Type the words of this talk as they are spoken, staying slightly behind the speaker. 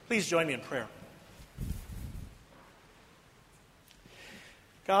Please join me in prayer.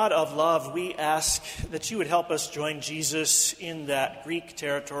 God of love, we ask that you would help us join Jesus in that Greek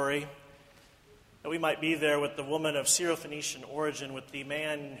territory, that we might be there with the woman of Syrophoenician origin, with the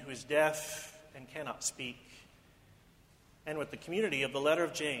man who is deaf and cannot speak, and with the community of the letter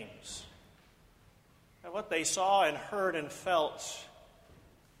of James. That what they saw and heard and felt,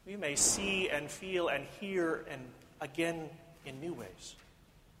 we may see and feel and hear and again in new ways.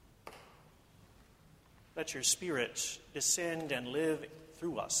 Let your Spirit descend and live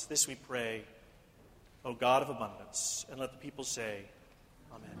through us. This we pray, O God of abundance. And let the people say,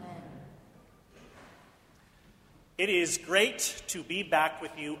 Amen. Amen. It is great to be back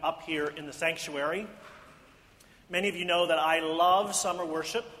with you up here in the sanctuary. Many of you know that I love summer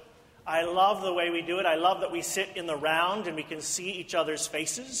worship. I love the way we do it. I love that we sit in the round and we can see each other's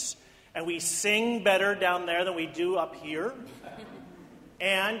faces. And we sing better down there than we do up here.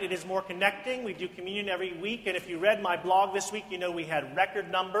 And it is more connecting. We do communion every week. And if you read my blog this week, you know we had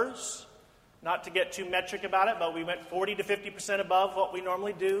record numbers. Not to get too metric about it, but we went 40 to 50% above what we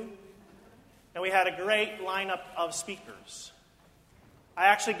normally do. And we had a great lineup of speakers. I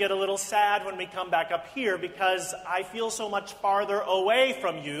actually get a little sad when we come back up here because I feel so much farther away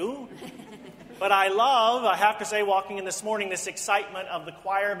from you. But I have to say, walking in this morning, this excitement of the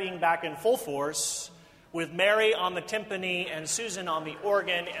choir being back in full force, with Mary on the timpani and Susan on the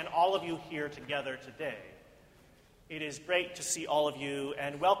organ and all of you here together today. It is great to see all of you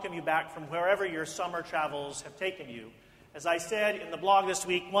and welcome you back from wherever your summer travels have taken you. As I said in the blog this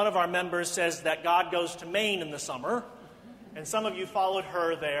week, one of our members says that God goes to Maine in the summer, and some of you followed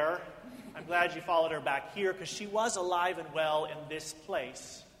her there. I'm glad you followed her back here because she was alive and well in this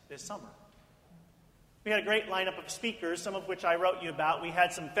place this summer. We had a great lineup of speakers, some of which I wrote you about. We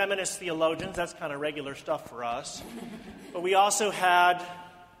had some feminist theologians. That's kind of regular stuff for us. But we also had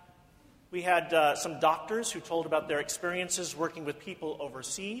some doctors who told about their experiences working with people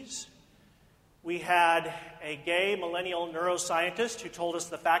overseas. We had a gay millennial neuroscientist who told us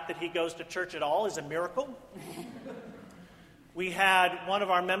the fact that he goes to church at all is a miracle. We had one of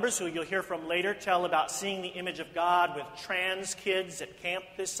our members, who you'll hear from later, tell about seeing the image of God with trans kids at camp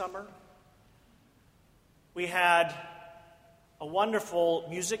this summer. We had a wonderful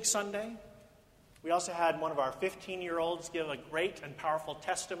music Sunday. We also had one of our 15-year-olds give a great and powerful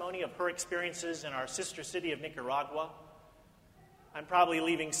testimony of her experiences in our sister city of Nicaragua. I'm probably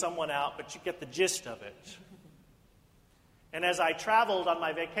leaving someone out, but you get the gist of it. And as I traveled on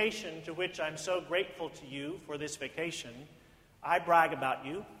my vacation, to which I'm so grateful to you for this vacation, I brag about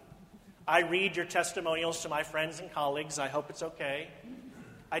you. I read your testimonials to my friends and colleagues. I hope it's okay.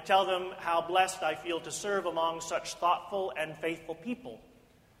 I tell them how blessed I feel to serve among such thoughtful and faithful people.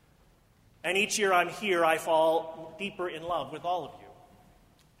 And each year I'm here, I fall deeper in love with all of you.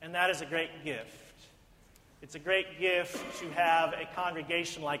 And that is a great gift. It's a great gift to have a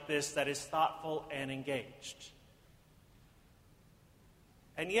congregation like this that is thoughtful and engaged.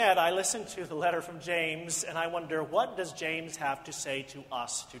 And yet I listen to the letter from James, and I wonder, what does James have to say to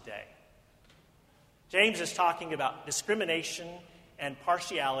us today? James is talking about discrimination and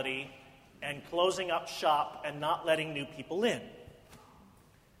partiality and closing up shop and not letting new people in.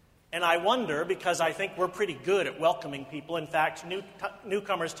 And I wonder, because I think we're pretty good at welcoming people. In fact,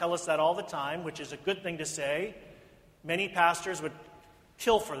 newcomers tell us that all the time, which is a good thing to say. Many pastors would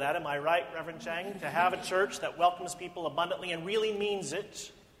kill for that, am I right, Reverend Chang? To have a church that welcomes people abundantly and really means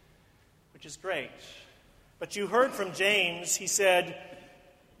it, which is great. But you heard from James, he said,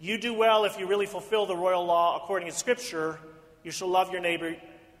 you do well if you really fulfill the royal law according to Scripture. You shall love your neighbor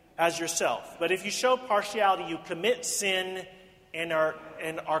as yourself. But if you show partiality, you commit sin and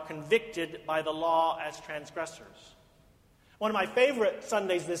are convicted by the law as transgressors. One of my favorite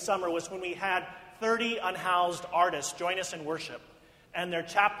Sundays this summer was when we had 30 unhoused artists join us in worship. And their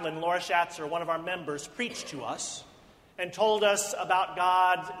chaplain, Laura Schatzer, one of our members, preached to us and told us about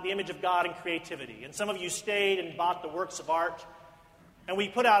God, the image of God and creativity. And some of you stayed and bought the works of art. And we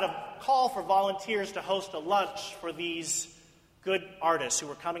put out a call for volunteers to host a lunch for these good artists who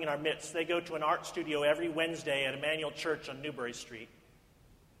were coming in our midst. They go to an art studio every Wednesday at Emmanuel Church on Newbury Street.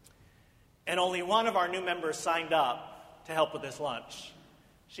 And only one of our new members signed up to help with this lunch.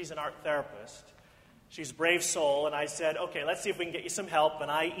 She's an art therapist. She's a brave soul. And I said, okay, let's see if we can get you some help.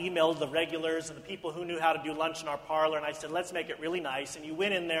 And I emailed the regulars and the people who knew how to do lunch in our parlor. And I said, let's make it really nice. And you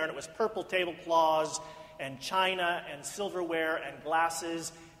went in there and it was purple tablecloths and china and silverware and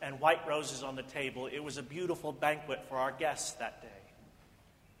glasses and white roses on the table. It was a beautiful banquet for our guests that day.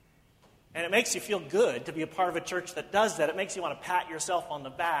 And it makes you feel good to be a part of a church that does that. It makes you want to pat yourself on the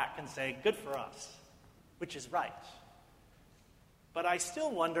back and say, good for us, which is right. but I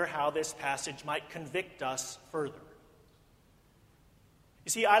still wonder how this passage might convict us further. You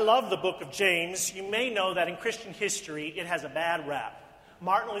see, I love the book of James. You may know that in Christian history, it has a bad rap.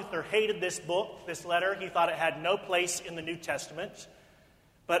 Martin Luther hated this book, this letter. He thought it had no place in the New Testament.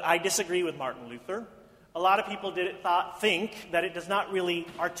 But I disagree with Martin Luther. A lot of people think that it does not really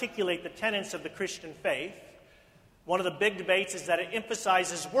articulate the tenets of the Christian faith. One of the big debates is that it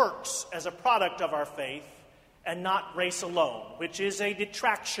emphasizes works as a product of our faith and not grace alone, which is a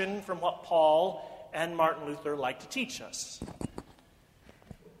detraction from what Paul and Martin Luther like to teach us.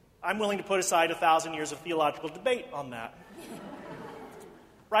 I'm willing to put aside 1,000 years of theological debate on that.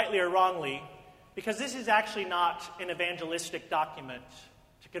 Rightly or wrongly, because this is actually not an evangelistic document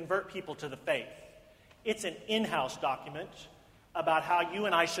to convert people to the faith. It's an in-house document about how you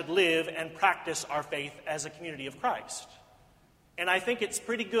and I should live and practice our faith as a community of Christ. And I think it's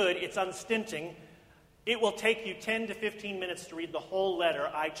pretty good. It's unstinting. It will take you 10 to 15 minutes to read the whole letter.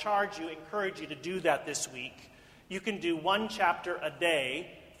 I encourage you to do that this week. You can do 1 chapter a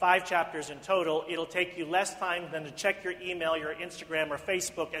day, 5 chapters in total. It'll take you less time than to check your email, your Instagram, or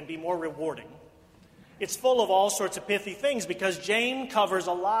Facebook and be more rewarding. It's full of all sorts of pithy things because James covers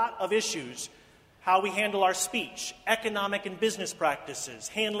a lot of issues. How we handle our speech, economic and business practices,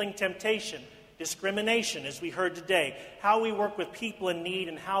 handling temptation, discrimination, as we heard today, how we work with people in need,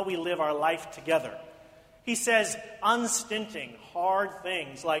 and how we live our life together. He says unstinting, hard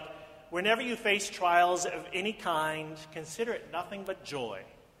things like, whenever you face trials of any kind, consider it nothing but joy,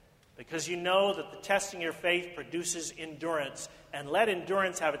 because you know that the testing your faith produces endurance, and let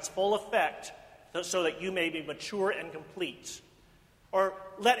endurance have its full effect so that you may be mature and complete. Or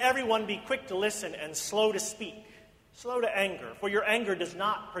let everyone be quick to listen and slow to speak, slow to anger, for your anger does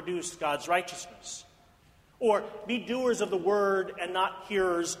not produce God's righteousness. Or be doers of the word and not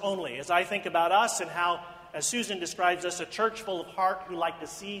hearers only. As I think about us and how, as Susan describes us, a church full of heart who like to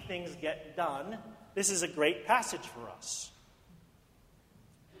see things get done, this is a great passage for us.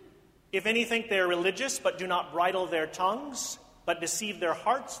 If any think they are religious but do not bridle their tongues, but deceive their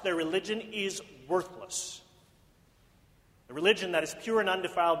hearts, their religion is worthless. The religion that is pure and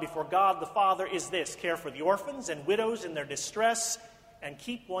undefiled before God the Father is this: care for the orphans and widows in their distress, and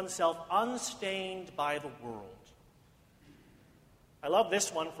keep oneself unstained by the world. I love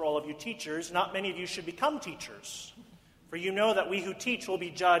this one for all of you teachers. Not many of you should become teachers, for you know that we who teach will be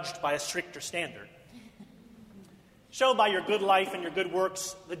judged by a stricter standard. Show by your good life and your good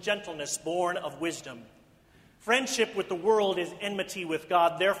works the gentleness born of wisdom. Friendship with the world is enmity with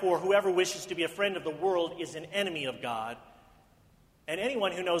God. Therefore, whoever wishes to be a friend of the world is an enemy of God. And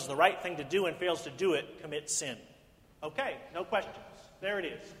anyone who knows the right thing to do and fails to do it commits sin. Okay, no questions. There it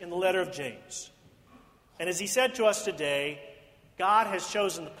is, in the letter of James. And as he said to us today, God has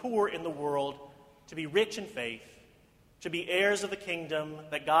chosen the poor in the world to be rich in faith, to be heirs of the kingdom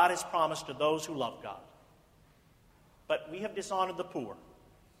that God has promised to those who love God. But we have dishonored the poor.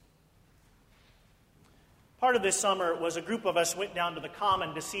 Part of this summer was a group of us went down to the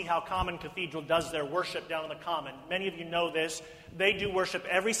Common to see how Common Cathedral does their worship down in the Common. Many of you know this. They do worship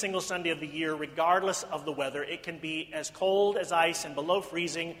every single Sunday of the year, regardless of the weather. It can be as cold as ice and below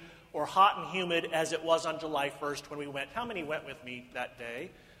freezing, or hot and humid as it was on July 1st when we went. How many went with me that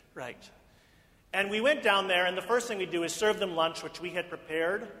day? Right. And we went down there, and the first thing we do is serve them lunch, which we had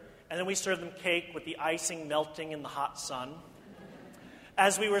prepared, and then we serve them cake with the icing melting in the hot sun.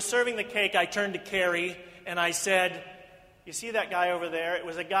 As we were serving the cake, I turned to Carrie, and I said, "You see that guy over there?" It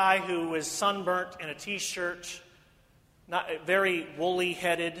was a guy who was sunburnt in a T-shirt, not very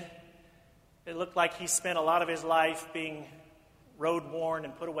woolly-headed. It looked like he spent a lot of his life being road-worn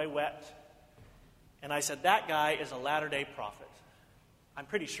and put away wet. And I said, "That guy is a Latter-day Prophet. I'm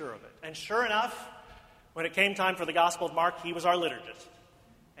pretty sure of it." And sure enough, when it came time for the Gospel of Mark, he was our liturgist.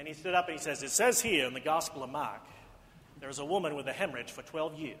 And he stood up and he says, "It says here in the Gospel of Mark, there was a woman with a hemorrhage for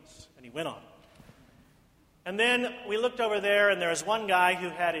 12 years. And he went on. And then we looked over there, and there was one guy who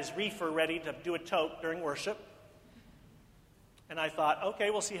had his reefer ready to do a toke during worship. And I thought,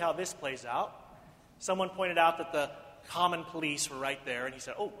 okay, we'll see how this plays out. Someone pointed out that the Common police were right there, and he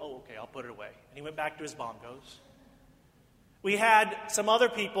said, oh, okay, I'll put it away. And he went back to his bongos. We had some other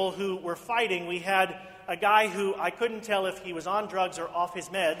people who were fighting. We had a guy who I couldn't tell if he was on drugs or off his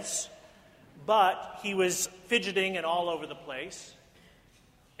meds, but he was fidgeting and all over the place.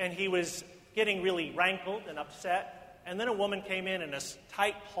 And he was getting really rankled and upset. And then a woman came in a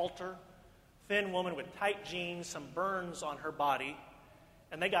tight halter, thin woman with tight jeans, some burns on her body,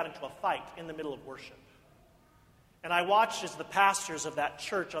 and they got into a fight in the middle of worship. And I watched as the pastors of that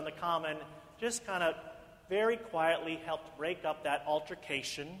church on the Common just kind of very quietly helped break up that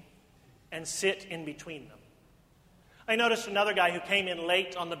altercation and sit in between them. I noticed another guy who came in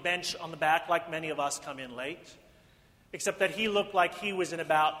late on the bench on the back, like many of us come in late, except that he looked like he was in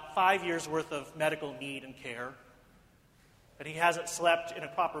about 5 years' worth of medical need and care, that he hasn't slept in a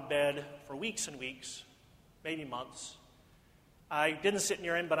proper bed for weeks and weeks, maybe months. I didn't sit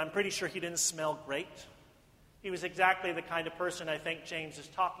near him, but I'm pretty sure he didn't smell great. He was exactly the kind of person I think James is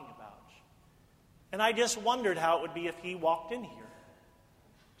talking about. And I just wondered how it would be if he walked in here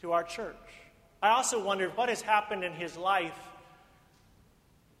to our church. I also wondered what has happened in his life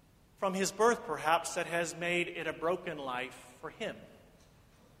from his birth, perhaps, that has made it a broken life for him.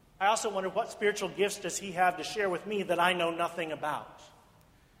 I also wondered what spiritual gifts does he have to share with me that I know nothing about.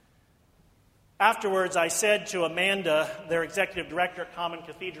 Afterwards, I said to Amanda, their executive director at Common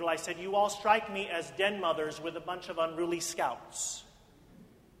Cathedral, I said, "You all strike me as den mothers with a bunch of unruly scouts."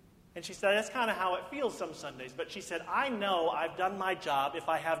 And she said, "That's kind of how it feels some Sundays." But she said, "I know I've done my job if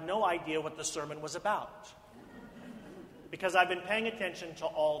I have no idea what the sermon was about, because I've been paying attention to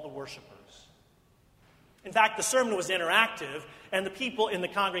all the worshipers." In fact, the sermon was interactive, and the people in the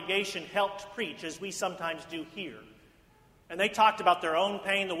congregation helped preach, as we sometimes do here. And they talked about their own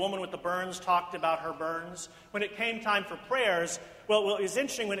pain. The woman with the burns talked about her burns. When it came time for prayers, well, it was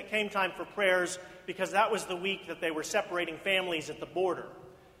interesting when it came time for prayers because that was the week that they were separating families at the border.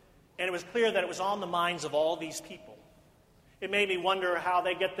 And it was clear that it was on the minds of all these people. It made me wonder how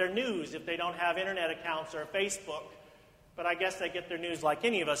they get their news if they don't have internet accounts or Facebook. But I guess they get their news like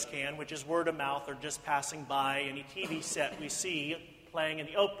any of us can, which is word of mouth or just passing by any TV set we see playing in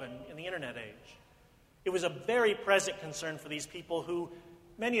the open in the internet age. It was a very present concern for these people,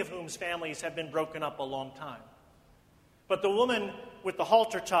 many of whom's families have been broken up a long time. But the woman with the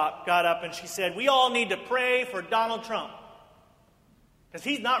halter top got up and she said, "We all need to pray for Donald Trump, because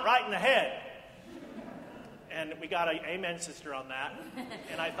he's not right in the head." And we got an amen, sister, on that.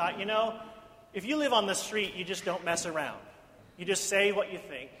 And I thought, if you live on the street, you just don't mess around. You just say what you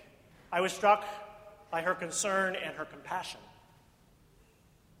think. I was struck by her concern and her compassion.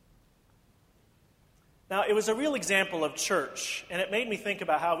 Now, it was a real example of church, and it made me think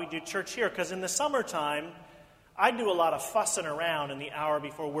about how we do church here, because in the summertime, I do a lot of fussing around in the hour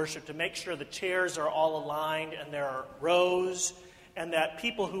before worship to make sure the chairs are all aligned and there are rows, and that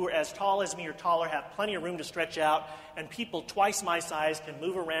people who are as tall as me or taller have plenty of room to stretch out, and people twice my size can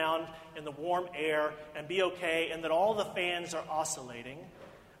move around in the warm air and be okay, and that all the fans are oscillating.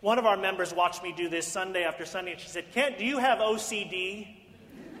 One of our members watched me do this Sunday after Sunday, and she said, "Kent, do you have OCD?"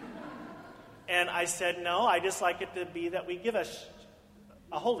 And I said, "No, I just like it to be that we give us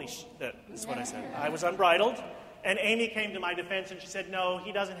a holy that's what I said. I was unbridled. And Amy came to my defense and she said, "No,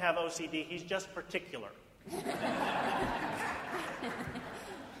 he doesn't have OCD. He's just particular."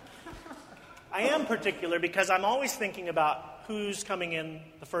 I am particular because I'm always thinking about who's coming in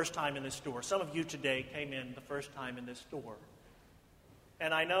the first time in this door. Some of you today came in the first time in this door.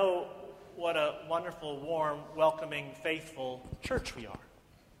 And I know what a wonderful, warm, welcoming, faithful church we are.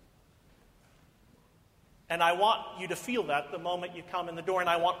 And I want you to feel that the moment you come in the door, and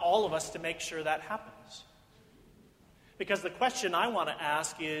I want all of us to make sure that happens. Because the question I want to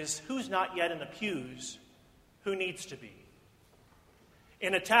ask is, who's not yet in the pews? Who needs to be?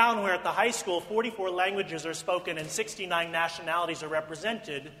 In a town where at the high school 44 languages are spoken and 69 nationalities are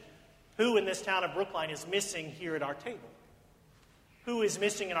represented, who in this town of Brookline is missing here at our table? Who is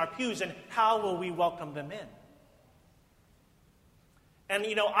missing in our pews, and how will we welcome them in? And,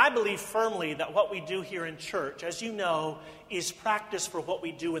 I believe firmly that what we do here in church, as you know, is practice for what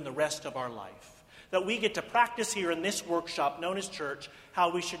we do in the rest of our life. That we get to practice here in this workshop known as church how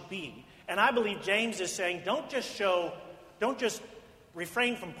we should be. And I believe James is saying, don't just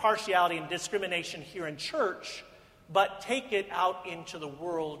refrain from partiality and discrimination here in church, but take it out into the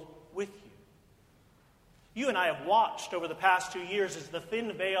world with you. You and I have watched over the past 2 years as the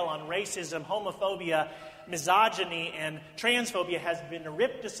thin veil on racism, homophobia, misogyny, and transphobia has been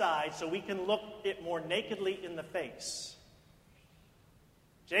ripped aside so we can look it more nakedly in the face.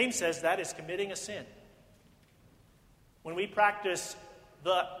 James says that is committing a sin. When we practice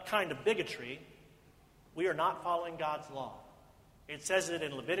the kind of bigotry, we are not following God's law. It says it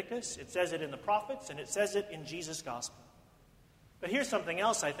in Leviticus, it says it in the prophets, and it says it in Jesus' gospel. But here's something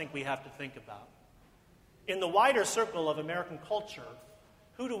else I think we have to think about. In the wider circle of American culture,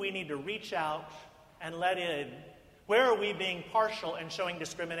 who do we need to reach out and let in? Where are we being partial and showing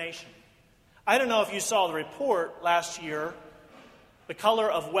discrimination? I don't know if you saw the report last year, The Color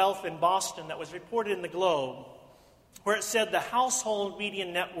of Wealth in Boston, that was reported in the Globe, where it said the household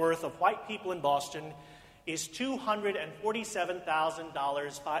median net worth of white people in Boston is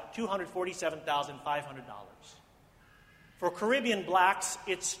 $247,500. For Caribbean blacks,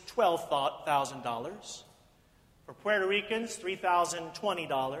 it's $12,000. For Puerto Ricans,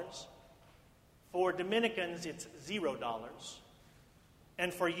 $3,020. For Dominicans, it's $0.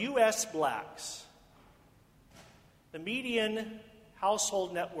 And for U.S. blacks, the median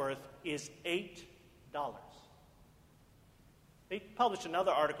household net worth is $8. They published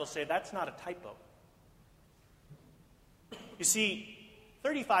another article saying that's not a typo. You see,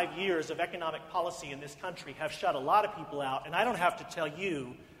 35 years of economic policy in this country have shut a lot of people out, and I don't have to tell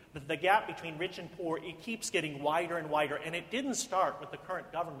you that the gap between rich and poor, it keeps getting wider and wider, and it didn't start with the current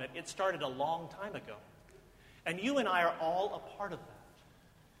government. It started a long time ago. And you and I are all a part of that.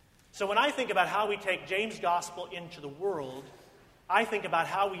 So when I think about how we take James' gospel into the world, I think about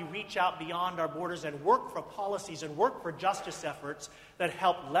how we reach out beyond our borders and work for policies and work for justice efforts that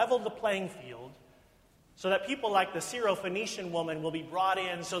help level the playing field so that people like the Syrophoenician woman will be brought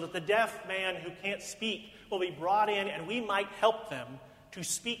in, so that the deaf man who can't speak will be brought in, and we might help them to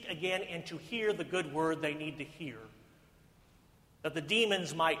speak again and to hear the good word they need to hear. That the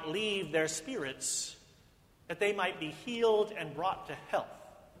demons might leave their spirits, that they might be healed and brought to health.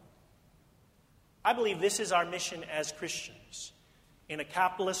 I believe this is our mission as Christians in a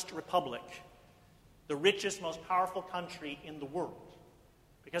capitalist republic, the richest, most powerful country in the world.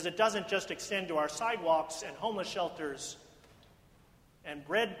 Because it doesn't just extend to our sidewalks and homeless shelters and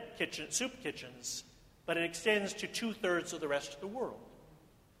soup kitchens, but it extends to 2/3 of the rest of the world.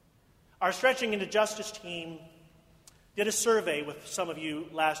 Our Stretching into Justice team did a survey with some of you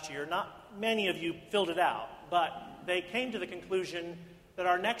last year. Not many of you filled it out, but they came to the conclusion that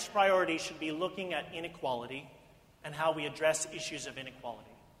our next priority should be looking at inequality and how we address issues of inequality.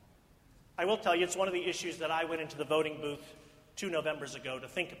 I will tell you, it's one of the issues that I went into the voting booth 2 Novembers ago to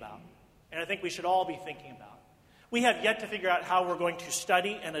think about, and I think we should all be thinking about. We have yet to figure out how we're going to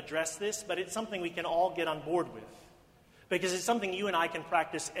study and address this, but it's something we can all get on board with, because it's something you and I can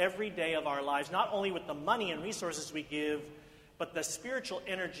practice every day of our lives, not only with the money and resources we give, but the spiritual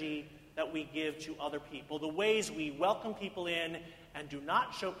energy that we give to other people, the ways we welcome people in and do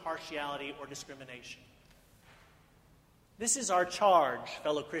not show partiality or discrimination. This is our charge,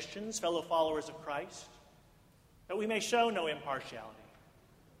 fellow Christians, fellow followers of Christ, that we may show no impartiality,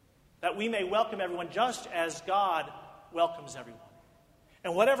 that we may welcome everyone just as God welcomes everyone.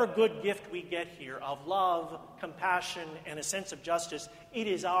 And whatever good gift we get here of love, compassion, and a sense of justice, it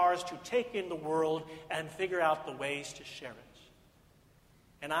is ours to take in the world and figure out the ways to share it.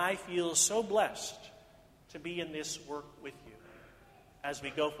 And I feel so blessed to be in this work with you as we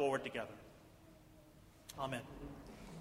go forward together. Amen.